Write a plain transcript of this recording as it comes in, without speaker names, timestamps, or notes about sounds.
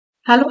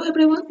Hello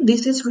everyone,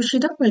 this is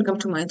Rishida. Welcome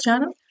to my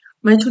channel.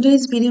 My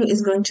today's video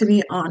is going to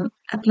be on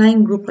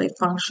applying group by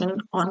function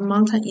on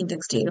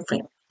multi-index data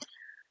frame.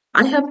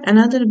 I have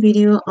another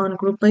video on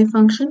group by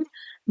function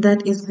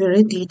that is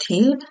very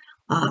detailed.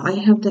 I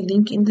have the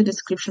link in the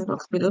description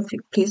box below.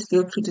 Please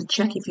feel free to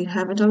check if you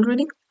haven't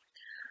already.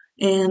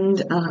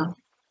 And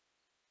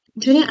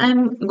today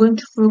I'm going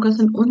to focus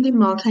on only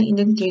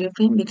multi-index data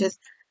frame because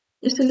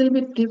it's a little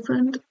bit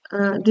different,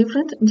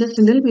 just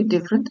a little bit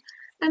different,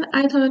 and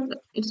I thought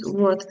it's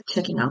worth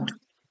checking out.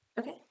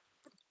 Okay.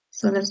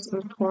 So let's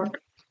import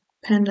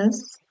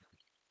pandas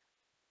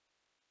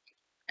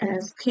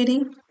as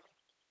PD.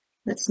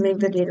 Let's make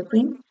the data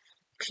frame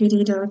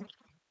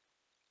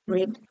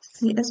pd.read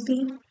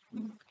CSV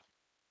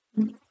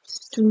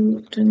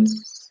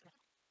students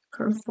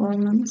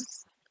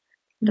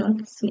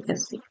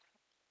performance.csv.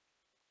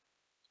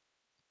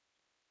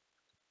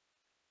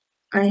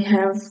 I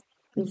have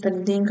the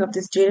link of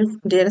this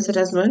dataset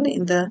as well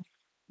in the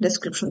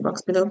description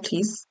box below.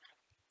 Please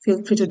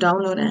feel free to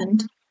download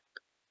and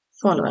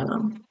follow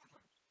along.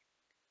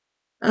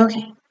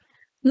 Okay,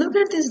 look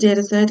at this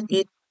dataset.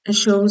 It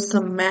shows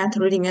some math,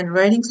 reading, and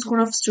writing score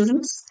of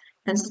students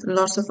and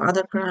lots of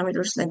other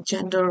parameters like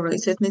gender,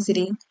 race,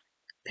 ethnicity,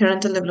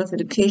 parental level of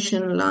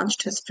education, launch,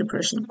 test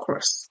preparation,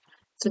 course.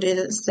 So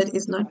dataset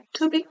is not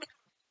too big,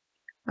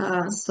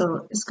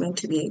 so it's going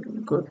to be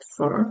good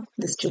for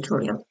this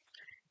tutorial.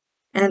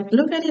 And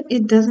look at it,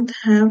 it doesn't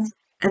have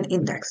an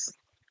index.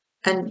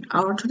 And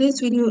our today's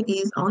video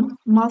is on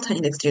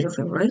multi-index data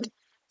frame, right?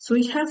 So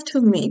we have to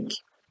make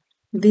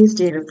this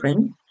data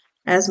frame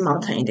as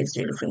multi-index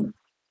data frame.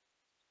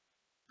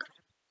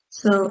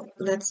 So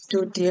let's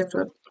do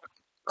df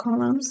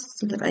columns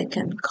so that I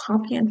can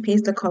copy and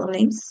paste the column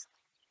names.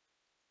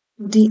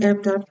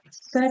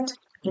 df.set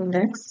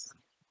index.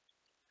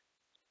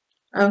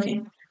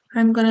 Okay,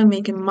 I'm gonna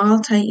make a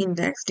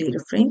multi-index data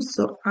frame,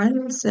 so I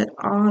will set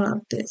all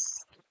of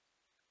this.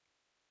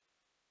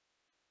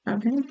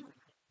 Okay,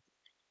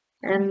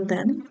 and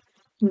then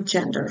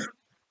gender.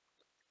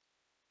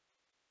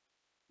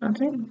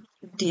 Okay,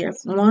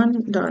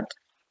 df1 dot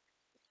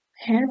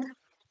head.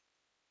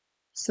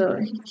 So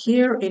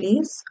here it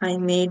is. I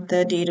made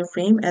the data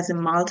frame as a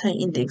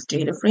multi-index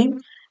data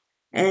frame,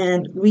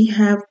 and we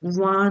have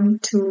 1,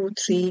 2,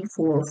 3,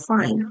 4,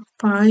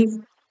 5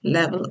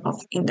 level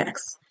of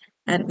index,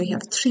 and we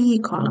have 3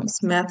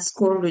 columns: math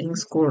score, reading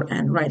score,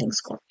 and writing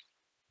score.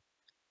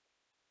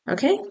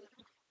 Okay,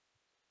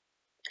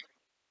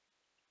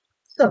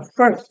 so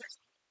first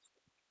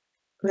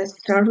let's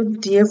start with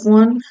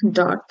df1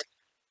 dot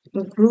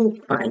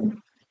group by.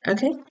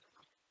 Okay,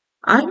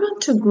 I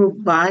want to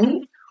group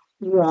by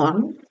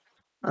one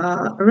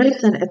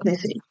race and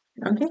ethnicity.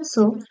 Okay,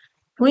 so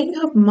when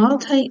you have a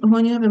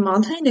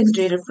multi-index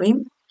data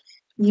frame,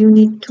 you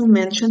need to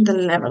mention the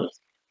level,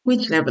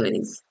 which level it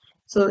is.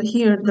 So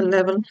here the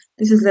level,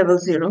 this is level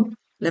 0,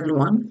 level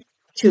 1,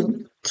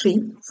 2,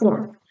 3,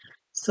 4.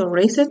 So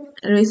race and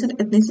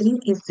ethnicity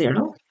is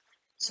 0.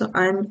 So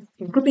I'm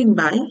grouping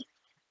by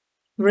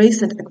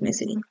race and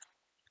ethnicity.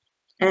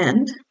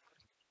 And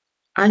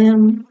I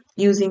am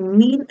using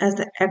mean as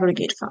the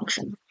aggregate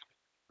function.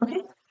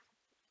 Okay,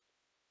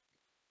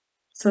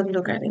 so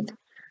look at it.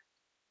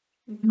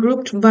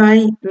 Grouped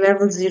by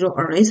level 0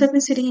 or race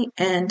ethnicity,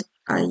 and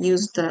I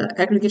use the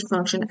aggregate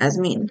function as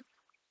mean.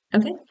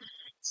 Okay,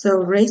 so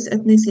race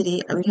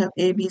ethnicity, we have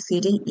A, B, C,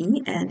 D,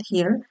 E, and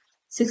here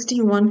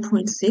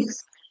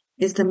 61.6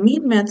 is the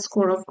mean math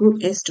score of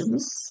group A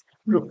students.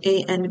 Group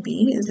A and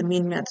B is the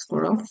mean math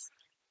score of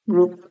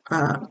group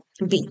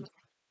B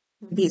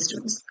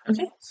students.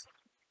 Okay,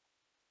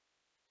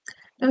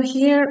 now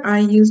here I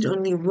used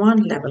only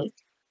one level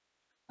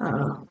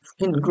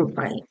in group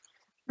by.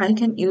 I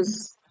can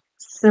use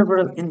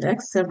several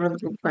index, several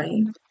group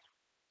by,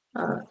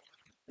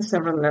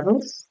 several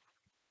levels.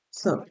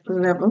 So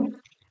level,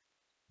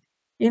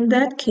 in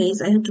that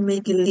case, I have to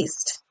make a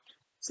list.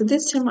 So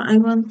this time I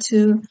want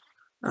to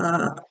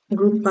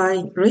group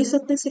by race,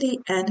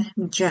 ethnicity, and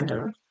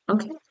gender.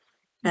 Okay,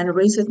 and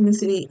race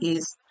ethnicity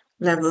is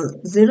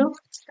level 0,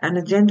 and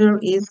the gender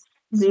is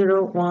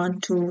 0,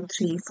 1, 2,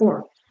 3,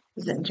 4.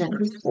 Then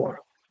gender is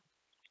 4.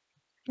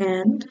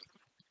 And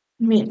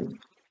min.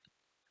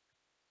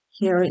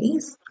 Here it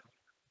is.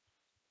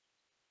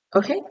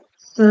 Okay,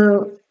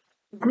 so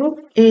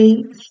group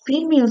A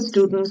female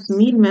students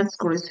mean math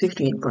score is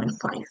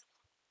 58.5.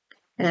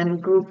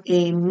 And group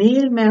A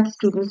male math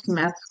students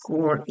math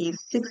score is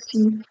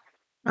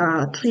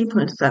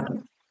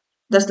 63.7.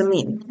 That's the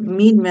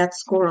mean math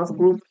score of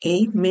group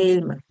A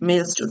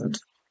male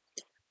student.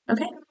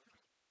 Okay.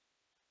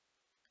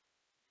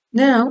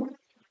 Now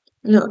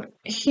look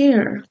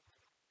here.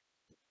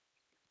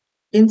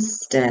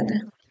 Instead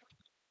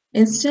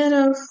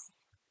of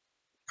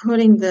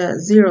putting the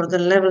 0, the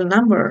level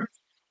number,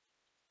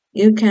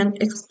 you can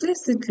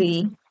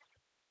explicitly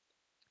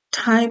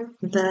type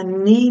the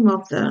name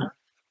of the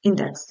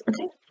index.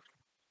 Okay.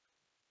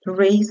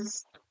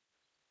 Race,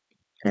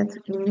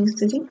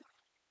 ethnicity,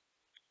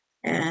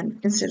 and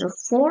instead of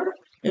 4,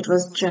 it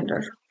was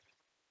gender,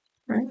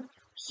 right?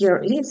 here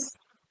it is.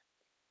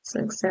 So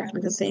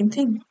exactly the same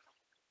thing.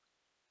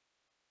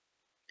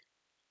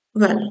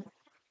 Well,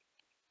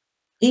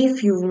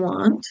 if you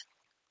want,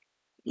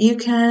 you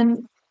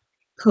can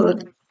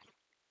put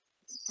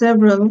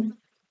several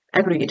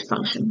aggregate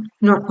function,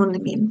 not only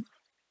mean.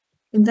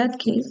 In that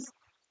case,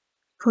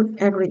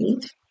 put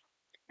aggregate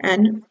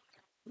and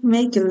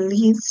make a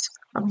list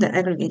of the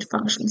aggregate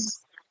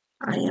functions.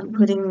 I am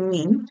putting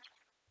mean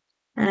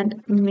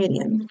and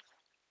median.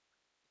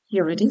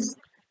 Here it is.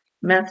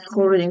 Math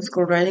score, reading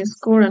score, writing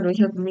score, and we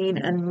have mean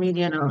and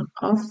median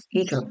of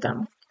each of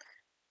them.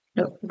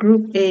 Now,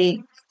 group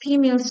A,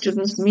 female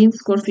students, mean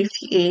score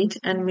 58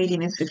 and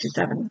median is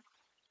 57.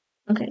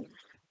 Okay.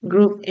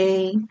 Group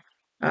A,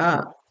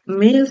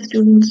 male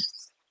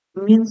students,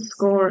 mean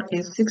score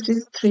is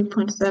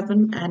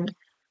 63.7 and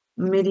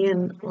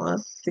median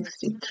was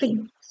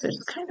 63. So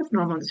it's kind of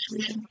normal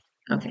distribution.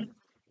 Okay.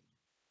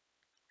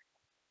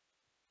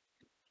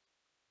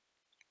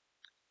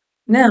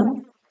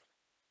 Now,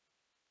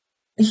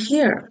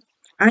 here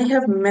I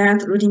have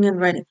math, reading, and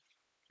writing.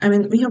 I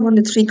mean, we have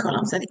only 3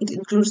 columns, and it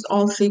includes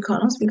all 3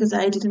 columns because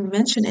I didn't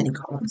mention any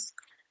columns.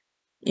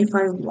 If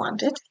I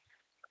wanted,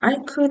 I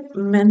could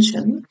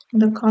mention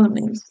the column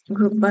names: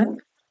 group by,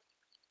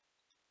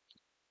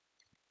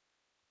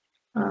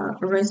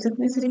 race,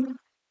 ethnicity,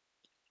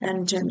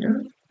 and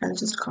gender. I'll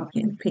just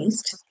copy and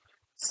paste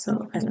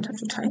so I don't have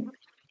to type.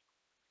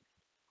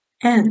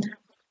 And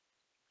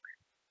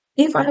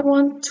if I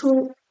want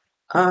to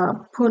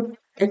put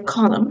a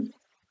column,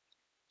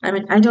 I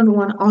mean, I don't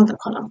want all the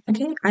column,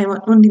 okay? I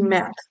want only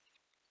math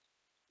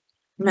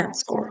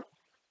score,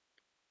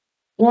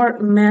 or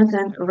math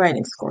and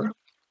writing score,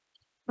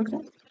 okay?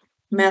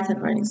 Math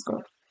and writing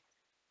score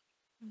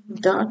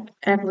dot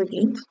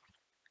aggregate,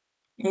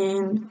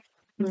 and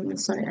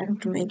sorry, I have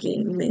to make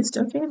a list.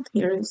 Okay,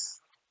 here is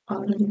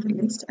already the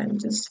list. I will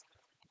just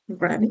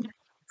grab it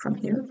from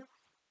here,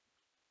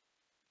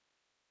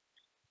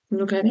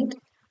 look at it.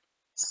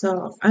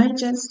 So I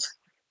just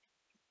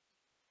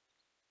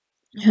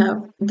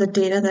have the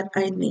data that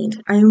I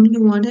need. I only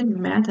wanted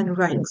math and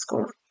writing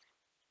score.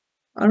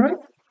 All right.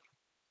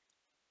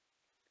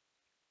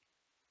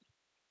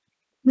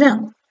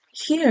 Now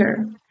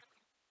here,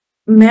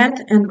 math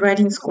and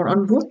writing score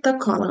on both the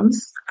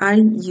columns, I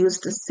use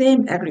the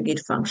same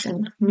aggregate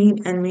function,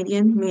 mean and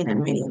median, mean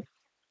and median.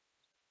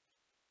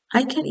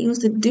 I can use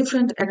the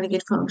different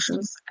aggregate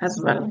functions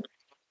as well.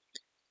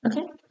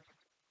 Okay,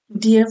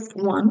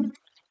 df1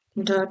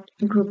 dot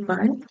group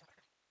by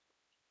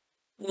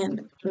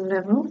and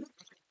level.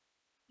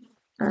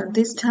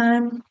 This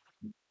time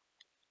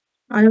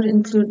I will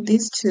include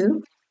these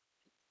two,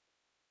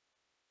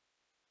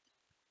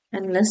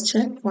 and let's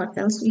check what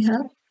else we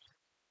have.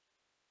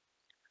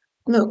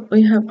 Look,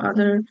 we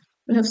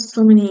have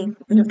so many,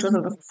 we have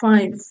total of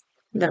 5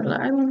 level.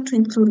 I want to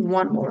include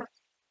one more.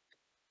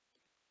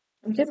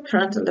 Okay,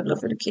 parental level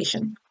of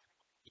education.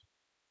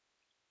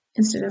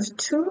 Instead of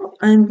 2,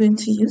 I'm going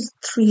to use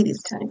 3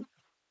 this time.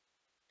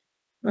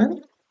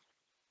 Well,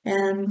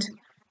 and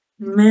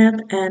math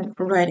and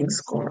writing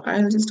score.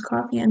 I'll just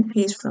copy and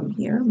paste from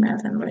here,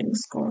 math and writing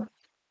score.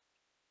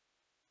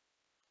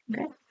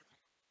 Okay.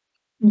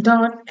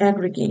 Dot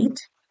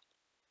aggregate.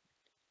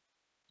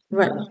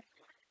 Well,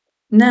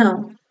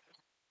 now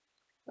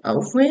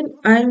when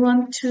I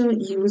want to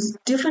use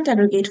different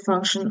aggregate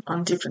function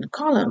on different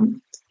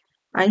column,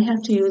 I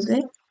have to use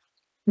a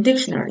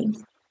dictionary.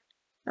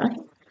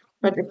 Okay.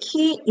 But the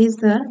key is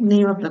the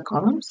name of the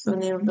column. So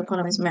name of the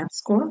column is math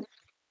score,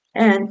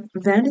 and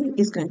value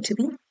is going to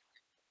be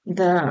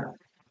the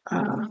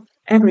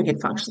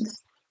aggregate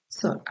functions.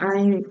 So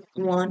I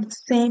want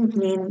same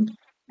mean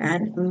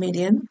and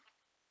median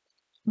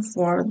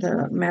for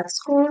the math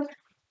score,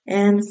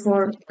 and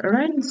for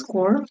writing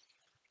score,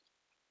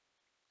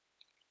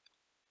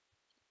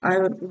 I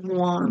would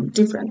want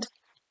different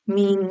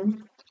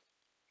mean,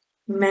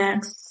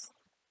 max,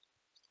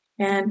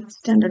 and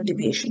standard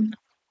deviation.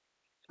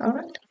 All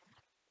right,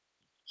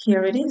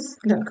 here it is.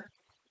 Look,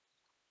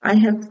 I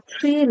have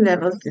 3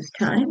 levels this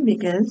time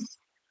because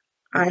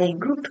I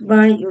grouped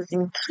by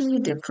using 3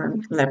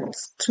 different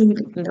levels, 3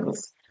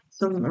 levels.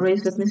 So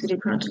race, ethnicity,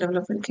 parental level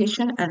of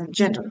education, and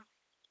gender.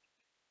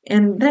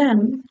 And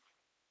then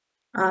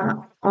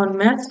on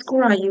math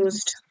score, I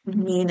used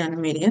mean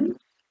and median.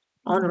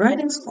 On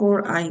writing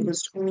score, I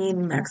used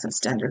mean, max, and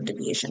standard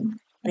deviation.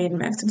 Mean,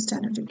 max, and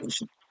standard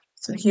deviation.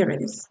 So here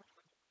it is.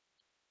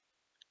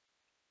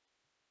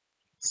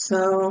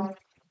 So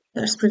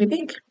that's pretty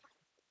big.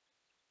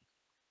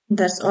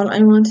 That's all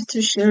I wanted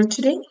to share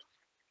today.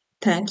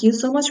 Thank you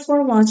so much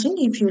for watching.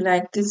 If you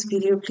like this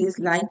video, please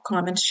like,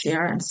 comment,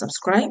 share, and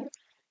subscribe.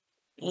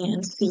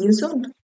 And see you soon.